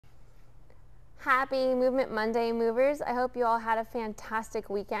Happy Movement Monday, movers. I hope you all had a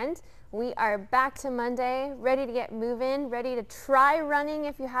fantastic weekend. We are back to Monday, ready to get moving, ready to try running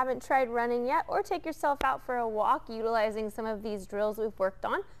if you haven't tried running yet, or take yourself out for a walk utilizing some of these drills we've worked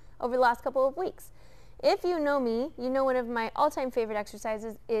on over the last couple of weeks. If you know me, you know one of my all-time favorite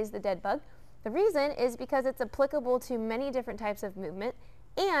exercises is the dead bug. The reason is because it's applicable to many different types of movement,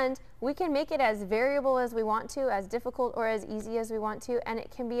 and we can make it as variable as we want to, as difficult or as easy as we want to, and it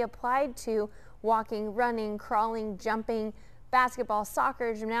can be applied to walking, running, crawling, jumping, basketball,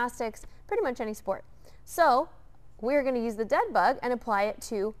 soccer, gymnastics, pretty much any sport. So we're going to use the dead bug and apply it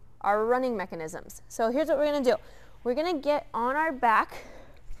to our running mechanisms. So here's what we're going to do. We're going to get on our back.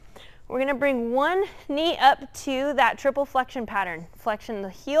 We're going to bring one knee up to that triple flexion pattern. Flexion the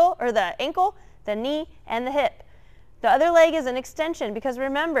heel or the ankle, the knee, and the hip. The other leg is an extension because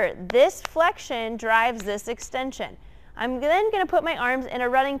remember, this flexion drives this extension. I'm then going to put my arms in a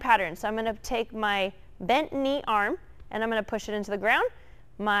running pattern. So I'm going to take my bent knee arm and I'm going to push it into the ground.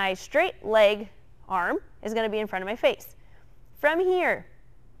 My straight leg arm is going to be in front of my face. From here,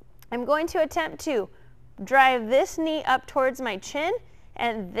 I'm going to attempt to drive this knee up towards my chin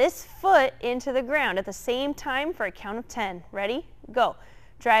and this foot into the ground at the same time for a count of 10. Ready? Go.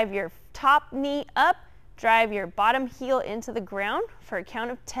 Drive your top knee up, drive your bottom heel into the ground for a count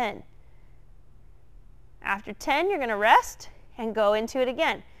of 10. After 10, you're going to rest and go into it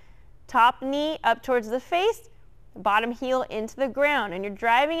again. Top knee up towards the face, bottom heel into the ground, and you're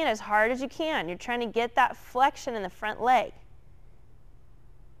driving it as hard as you can. You're trying to get that flexion in the front leg.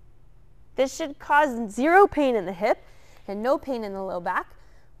 This should cause zero pain in the hip and no pain in the low back,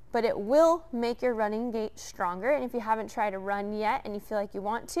 but it will make your running gait stronger. And if you haven't tried to run yet and you feel like you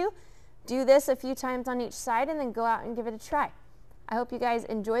want to, do this a few times on each side and then go out and give it a try. I hope you guys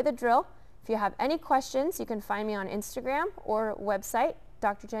enjoy the drill. If you have any questions, you can find me on Instagram or website,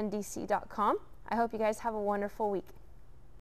 drjendc.com. I hope you guys have a wonderful week.